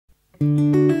Today's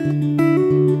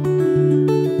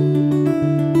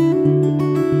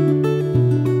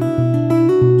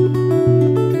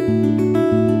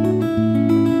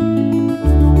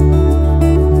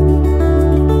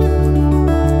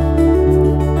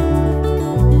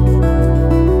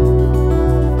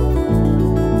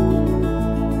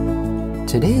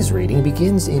reading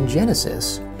begins in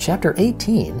Genesis, chapter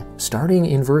 18, starting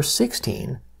in verse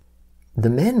 16. The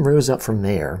men rose up from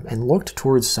there and looked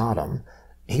towards Sodom.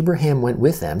 Abraham went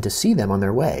with them to see them on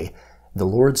their way. The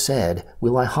Lord said,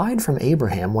 "Will I hide from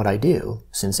Abraham what I do,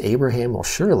 since Abraham will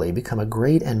surely become a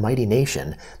great and mighty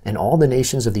nation, and all the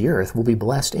nations of the earth will be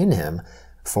blessed in him?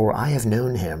 For I have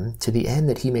known him, to the end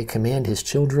that he may command his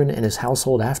children and his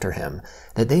household after him,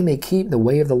 that they may keep the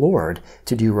way of the Lord,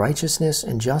 to do righteousness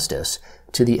and justice,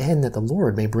 to the end that the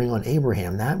Lord may bring on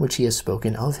Abraham that which he has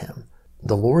spoken of him."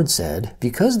 The Lord said,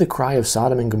 "Because the cry of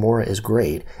Sodom and Gomorrah is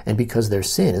great, and because their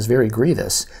sin is very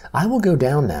grievous, I will go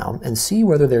down now and see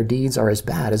whether their deeds are as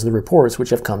bad as the reports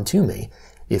which have come to me.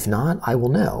 If not, I will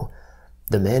know."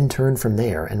 The men turned from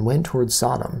there and went towards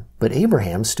Sodom, but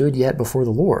Abraham stood yet before the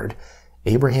Lord.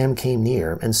 Abraham came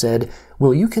near and said,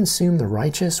 "Will you consume the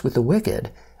righteous with the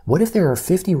wicked? What if there are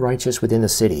 50 righteous within the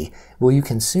city? Will you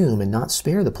consume and not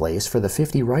spare the place for the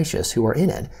 50 righteous who are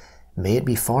in it? May it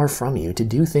be far from you to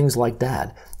do things like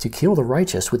that, to kill the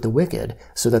righteous with the wicked,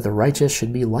 so that the righteous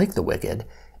should be like the wicked.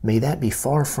 May that be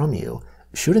far from you.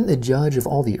 Shouldn't the judge of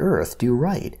all the earth do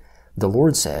right?" The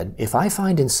Lord said, "If I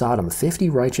find in Sodom 50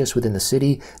 righteous within the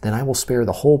city, then I will spare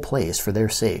the whole place for their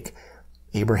sake."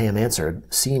 Abraham answered,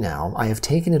 "See now, I have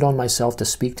taken it on myself to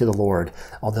speak to the Lord,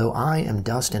 although I am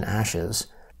dust and ashes.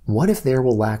 What if there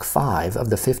will lack 5 of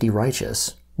the 50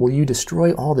 righteous? Will you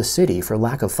destroy all the city for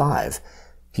lack of 5?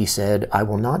 He said, "I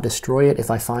will not destroy it if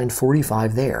I find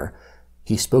 45 there."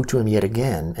 He spoke to him yet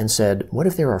again and said, "What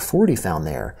if there are 40 found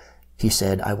there?" He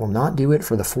said, "I will not do it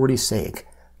for the 40's sake."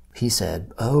 He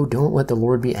said, "Oh, don't let the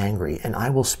Lord be angry, and I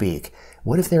will speak.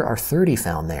 What if there are 30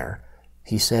 found there?"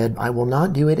 He said, "I will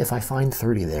not do it if I find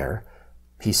 30 there."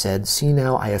 He said, "See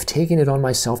now, I have taken it on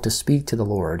myself to speak to the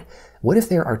Lord. What if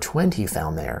there are 20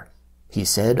 found there?" He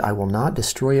said, "I will not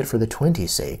destroy it for the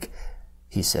 20's sake."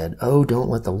 He said, "Oh, don't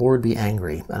let the Lord be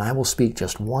angry, and I will speak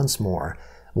just once more.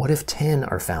 What if 10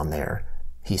 are found there?"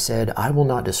 He said, "I will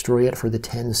not destroy it for the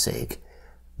 10's sake."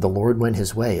 The Lord went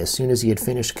his way as soon as he had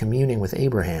finished communing with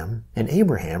Abraham, and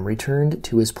Abraham returned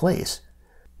to his place.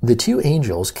 The 2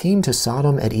 angels came to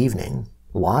Sodom at evening.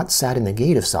 Lot sat in the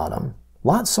gate of Sodom.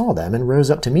 Lot saw them and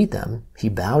rose up to meet them. He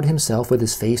bowed himself with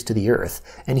his face to the earth,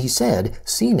 and he said,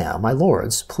 "See now, my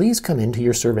lords, please come into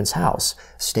your servant's house.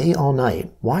 Stay all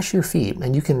night, wash your feet,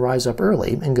 and you can rise up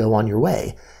early and go on your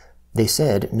way." They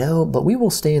said, "No, but we will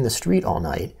stay in the street all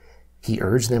night." He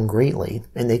urged them greatly,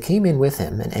 and they came in with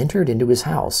him and entered into his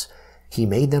house. He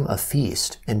made them a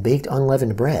feast and baked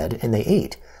unleavened bread, and they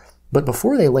ate. But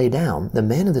before they lay down, the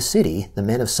men of the city, the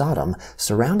men of Sodom,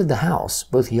 surrounded the house,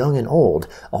 both young and old,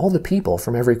 all the people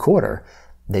from every quarter.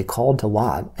 They called to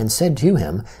Lot and said to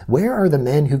him, "Where are the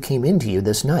men who came into you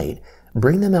this night?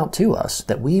 Bring them out to us,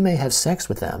 that we may have sex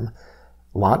with them."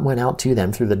 Lot went out to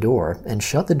them through the door and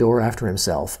shut the door after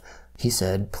himself. He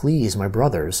said, "Please, my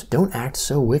brothers, don't act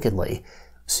so wickedly.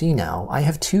 See now, I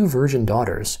have 2 virgin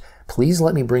daughters. Please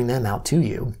let me bring them out to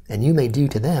you, and you may do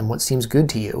to them what seems good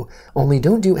to you. Only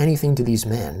don't do anything to these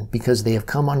men, because they have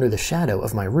come under the shadow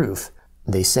of my roof."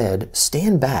 They said,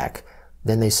 "Stand back."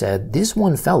 Then they said, "This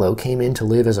one fellow came in to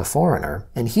live as a foreigner,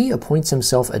 and he appoints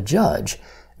himself a judge.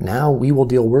 Now we will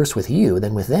deal worse with you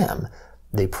than with them."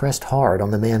 They pressed hard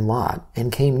on the man Lot,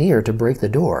 and came near to break the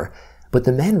door. But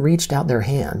the men reached out their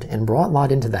hand, and brought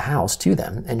Lot into the house to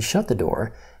them, and shut the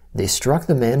door. They struck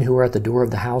the men who were at the door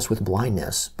of the house with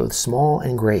blindness, both small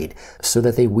and great, so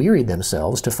that they wearied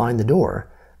themselves to find the door.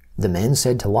 The men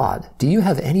said to Lot, "Do you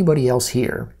have anybody else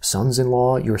here,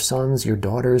 sons-in-law, your sons, your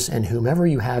daughters, and whomever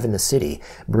you have in the city?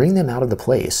 Bring them out of the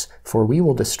place, for we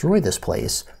will destroy this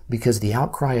place, because the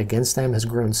outcry against them has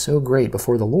grown so great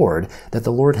before the Lord that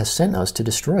the Lord has sent us to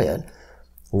destroy it."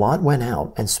 Lot went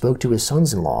out and spoke to his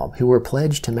sons-in-law, who were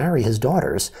pledged to marry his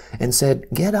daughters, and said,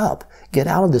 "Get up, get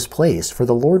out of this place, for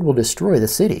the Lord will destroy the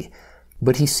city."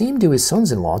 But he seemed to his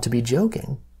sons-in-law to be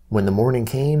joking. When the morning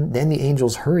came, then the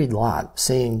angels hurried Lot,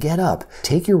 saying, "Get up,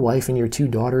 take your wife and your 2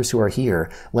 daughters who are here,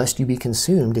 lest you be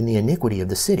consumed in the iniquity of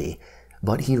the city."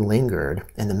 But he lingered,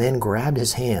 and the men grabbed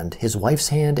his hand, his wife's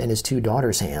hand, and his 2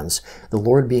 daughters' hands, the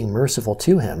Lord being merciful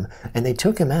to him, and they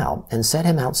took him out and set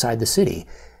him outside the city.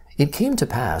 It came to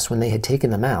pass, when they had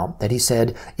taken them out, that he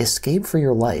said, "Escape for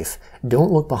your life.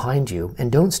 Don't look behind you,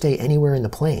 and don't stay anywhere in the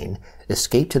plain.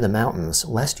 Escape to the mountains,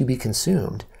 lest you be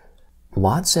consumed."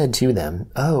 Lot said to them,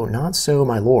 "Oh, not so,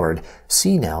 my lord.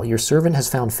 See now, your servant has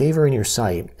found favor in your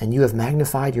sight, and you have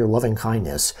magnified your loving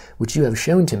kindness, which you have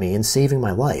shown to me in saving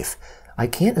my life. I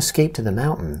can't escape to the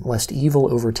mountain, lest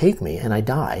evil overtake me and I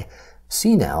die.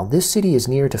 See now, this city is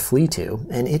near to flee to,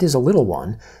 and it is a little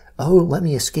one. Oh, let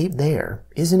me escape there.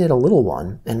 Isn't it a little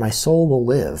one, and my soul will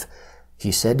live?"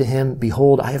 He said to him,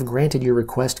 "Behold, I have granted your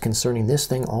request concerning this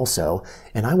thing also,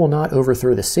 and I will not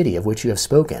overthrow the city of which you have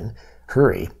spoken.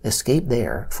 Hurry, escape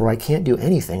there, for I can't do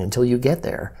anything until you get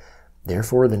there."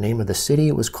 Therefore the name of the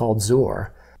city was called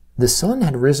Zor. The sun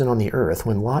had risen on the earth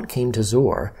when Lot came to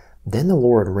Zor. Then the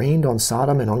Lord rained on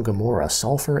Sodom and on Gomorrah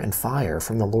sulfur and fire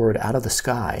from the Lord out of the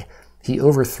sky. He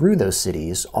overthrew those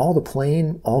cities, all the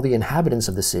plain, all the inhabitants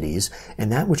of the cities,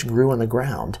 and that which grew on the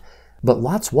ground. But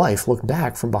Lot's wife looked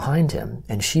back from behind him,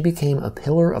 and she became a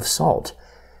pillar of salt.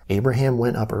 Abraham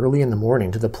went up early in the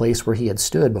morning to the place where he had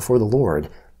stood before the Lord.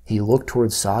 He looked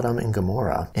towards Sodom and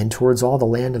Gomorrah, and towards all the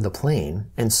land of the plain,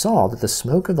 and saw that the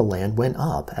smoke of the land went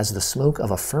up as the smoke of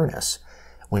a furnace.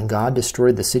 When God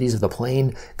destroyed the cities of the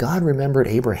plain, God remembered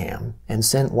Abraham, and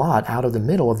sent Lot out of the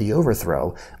middle of the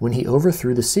overthrow, when he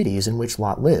overthrew the cities in which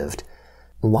Lot lived.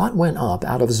 Lot went up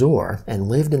out of Zor, and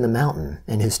lived in the mountain,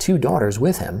 and his 2 daughters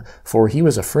with him, for he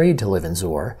was afraid to live in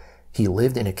Zor. He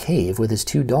lived in a cave with his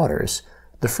 2 daughters.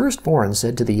 The firstborn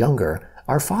said to the younger,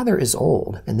 "Our father is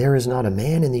old, and there is not a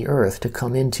man in the earth to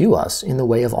come in to us in the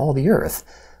way of all the earth.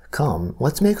 Come,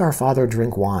 let's make our father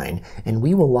drink wine, and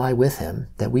we will lie with him,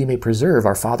 that we may preserve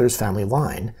our father's family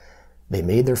line." They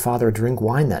made their father drink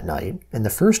wine that night, and the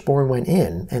firstborn went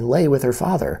in and lay with her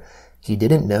father. He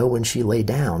didn't know when she lay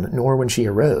down, nor when she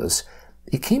arose.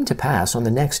 It came to pass on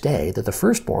the next day that the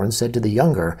firstborn said to the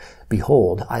younger,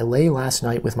 "Behold, I lay last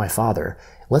night with my father.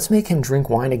 Let's make him drink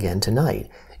wine again tonight.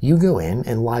 You go in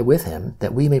and lie with him,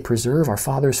 that we may preserve our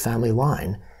father's family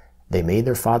line." They made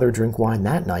their father drink wine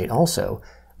that night also.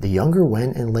 The younger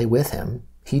went and lay with him.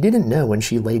 He didn't know when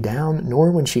she lay down,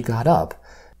 nor when she got up.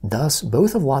 Thus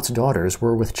both of Lot's daughters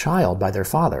were with child by their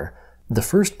father. The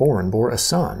firstborn bore a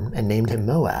son, and named him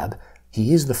Moab.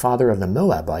 He is the father of the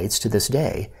Moabites to this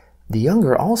day. The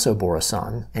younger also bore a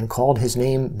son, and called his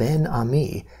name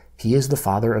Ben-Ami. He is the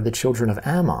father of the children of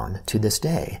Ammon to this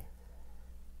day.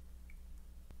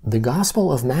 The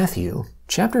Gospel of Matthew,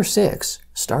 chapter 6,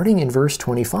 starting in verse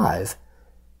 25.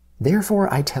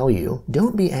 "Therefore I tell you,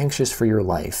 don't be anxious for your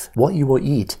life, what you will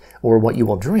eat, or what you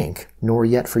will drink, nor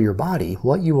yet for your body,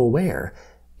 what you will wear.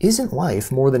 Isn't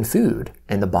life more than food,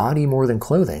 and the body more than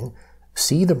clothing?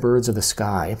 See the birds of the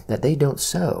sky, that they don't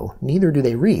sow, neither do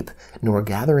they reap, nor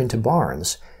gather into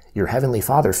barns. Your heavenly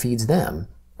Father feeds them.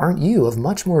 Aren't you of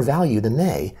much more value than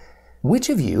they? Which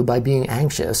of you, by being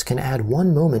anxious, can add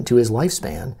 1 moment to his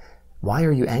lifespan? Why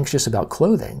are you anxious about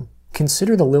clothing?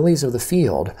 Consider the lilies of the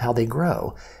field, how they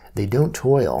grow. They don't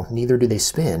toil, neither do they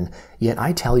spin. Yet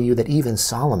I tell you that even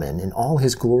Solomon in all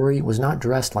his glory was not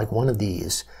dressed like one of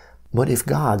these. But if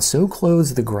God so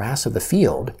clothes the grass of the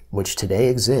field, which today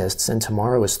exists and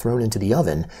tomorrow is thrown into the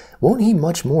oven, won't he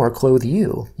much more clothe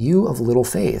you, you of little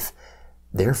faith?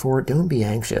 Therefore don't be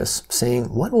anxious, saying,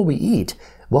 what will we eat?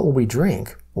 What will we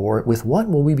drink? Or with what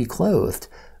will we be clothed?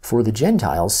 For the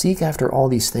Gentiles seek after all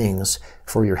these things,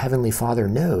 for your heavenly Father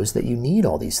knows that you need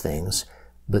all these things.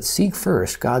 But seek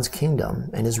first God's kingdom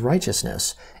and his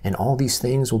righteousness, and all these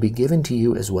things will be given to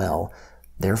you as well.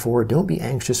 Therefore don't be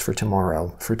anxious for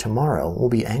tomorrow will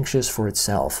be anxious for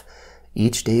itself.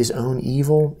 Each day's own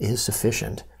evil is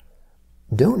sufficient.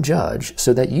 Don't judge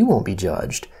so that you won't be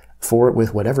judged. For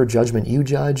with whatever judgment you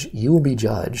judge, you will be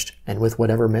judged, and with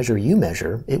whatever measure you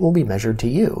measure, it will be measured to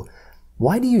you.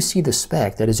 Why do you see the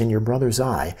speck that is in your brother's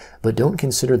eye, but don't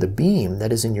consider the beam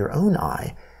that is in your own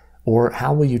eye? Or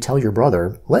how will you tell your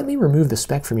brother, let me remove the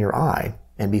speck from your eye,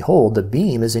 and behold, the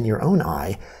beam is in your own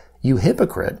eye? You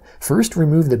hypocrite, first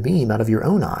remove the beam out of your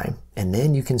own eye, and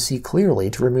then you can see clearly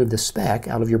to remove the speck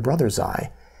out of your brother's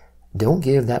eye. Don't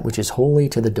give that which is holy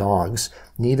to the dogs,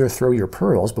 neither throw your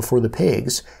pearls before the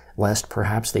pigs, lest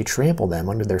perhaps they trample them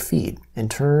under their feet, and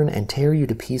turn and tear you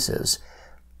to pieces.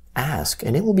 Ask,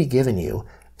 and it will be given you.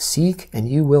 Seek, and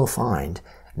you will find.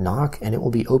 Knock, and it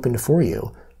will be opened for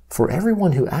you. For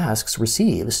everyone who asks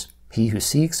receives. He who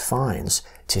seeks finds.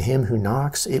 To him who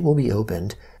knocks it will be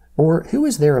opened. Or who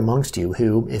is there amongst you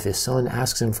who, if his son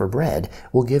asks him for bread,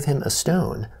 will give him a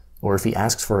stone? Or if he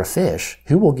asks for a fish,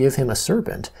 who will give him a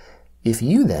serpent? If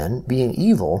you then, being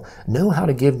evil, know how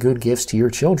to give good gifts to your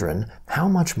children, how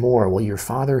much more will your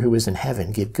Father who is in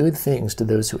heaven give good things to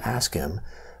those who ask him?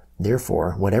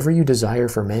 Therefore, whatever you desire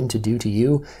for men to do to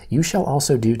you, you shall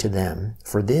also do to them,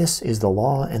 for this is the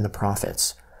law and the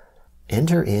prophets.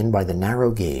 Enter in by the narrow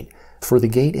gate, For the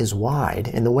gate is wide,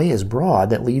 and the way is broad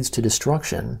that leads to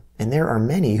destruction, and there are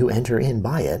many who enter in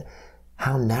by it.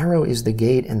 How narrow is the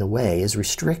gate, and the way is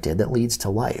restricted that leads to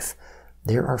life.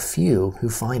 There are few who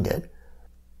find it.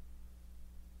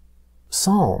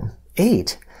 Psalm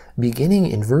 8, beginning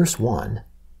in verse 1.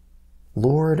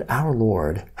 Lord, our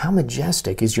Lord, how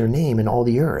majestic is your name in all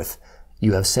the earth.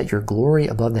 You have set your glory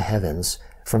above the heavens.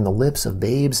 From the lips of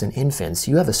babes and infants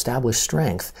you have established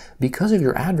strength because of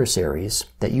your adversaries,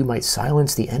 that you might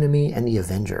silence the enemy and the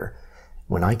avenger.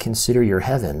 When I consider your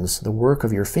heavens, the work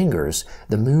of your fingers,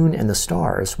 the moon and the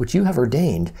stars, which you have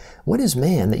ordained, what is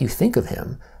man that you think of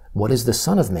him? What is the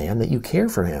Son of Man that you care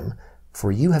for him?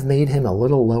 For you have made him a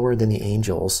little lower than the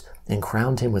angels, and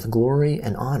crowned him with glory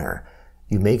and honor.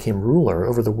 You make him ruler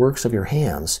over the works of your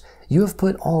hands. You have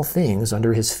put all things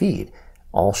under his feet,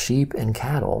 all sheep and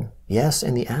cattle, yes,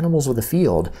 and the animals of the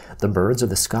field, the birds of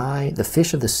the sky, the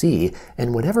fish of the sea,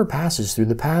 and whatever passes through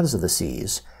the paths of the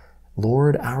seas.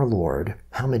 Lord, our Lord,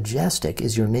 how majestic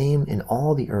is your name in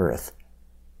all the earth.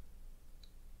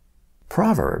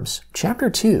 Proverbs chapter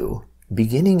 2,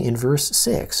 beginning in verse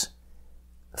 6.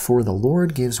 For the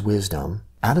Lord gives wisdom.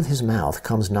 Out of his mouth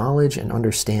comes knowledge and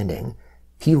understanding.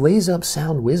 He lays up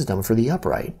sound wisdom for the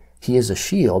upright. He is a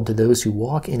shield to those who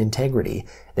walk in integrity,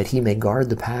 that he may guard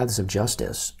the paths of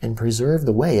justice and preserve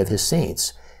the way of his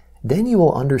saints. Then you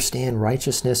will understand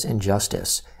righteousness and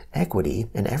justice, equity,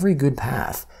 and every good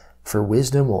path. For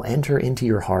wisdom will enter into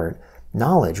your heart,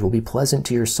 knowledge will be pleasant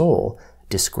to your soul,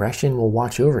 discretion will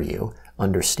watch over you,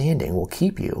 understanding will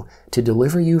keep you, to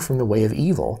deliver you from the way of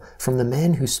evil, from the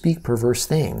men who speak perverse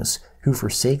things, who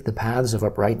forsake the paths of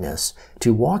uprightness,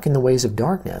 to walk in the ways of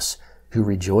darkness, who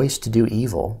rejoice to do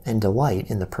evil and delight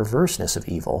in the perverseness of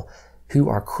evil, who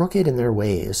are crooked in their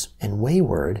ways and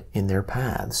wayward in their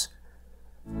paths.